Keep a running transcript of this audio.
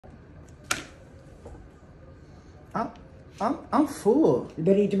I'm full. You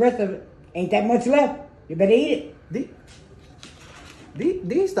better eat the rest of it. Ain't that much left. You better eat it.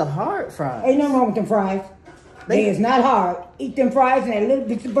 These the hard fries. Ain't nothing wrong with them fries. They is not hard. Eat them fries and that little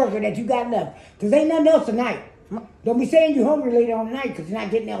piece of burger that you got left. Because ain't nothing else tonight. Don't be saying you're hungry later on tonight because you're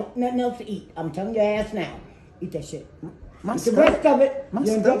not getting nothing else to eat. I'm telling your ass now. Eat that shit. Eat the rest of it. You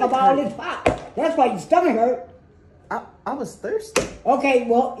done drunk up all this pop. That's why your stomach hurt. I was thirsty. Okay,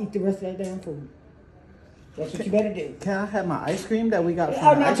 well, eat the rest of that damn food. That's what you better do. Can I have my ice cream that we got from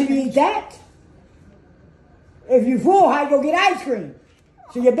Oh, not till you eat that. If you're full, how you gonna get ice cream?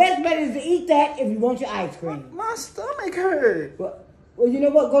 So your best bet is to eat that if you want your ice cream. My stomach hurt. Well, you know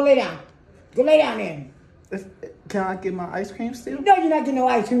what? Go lay down. Go lay down then. Can I get my ice cream still? No, you're not getting no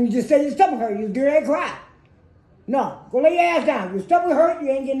ice cream. You just say your stomach hurt. You do that cry. No, go lay your ass down. Your stomach hurt, you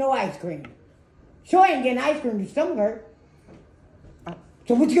ain't getting no ice cream. Sure ain't getting ice cream, your stomach hurt.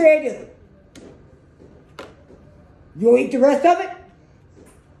 So what you ready to do? You gonna eat the rest of it?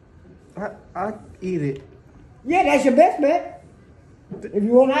 I eat it. Yeah, that's your best bet. If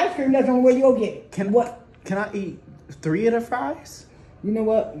you want ice cream, that's the only way you'll get it. Can I eat 3 of the fries? You know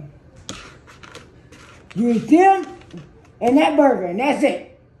what? You eat them and that burger, and that's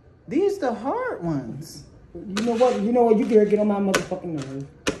it. These the hard ones. You know what? You can get on my motherfucking nerves.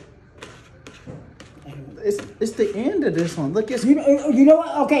 It's the end of this one. Look, it's... You know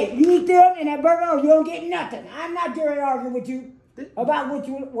what? Okay, you eat them and that burger, or you don't get nothing. I'm not there to argue with you about what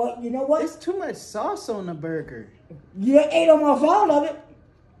you know what? It's too much sauce on the burger. You ate almost all of it.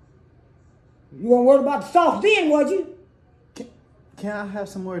 You weren't worried about the sauce then, was you? Can I have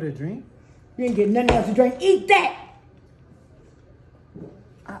some more to drink? You ain't getting nothing else to drink. Eat that.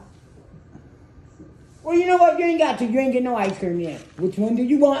 Well, you know what? You ain't got to. You ain't getting no ice cream yet. Which one do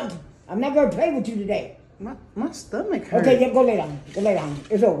you want? I'm not going to play with you today. My stomach hurts. Okay, yeah, go lay down. Go lay down.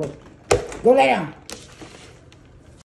 It's over. Go lay down.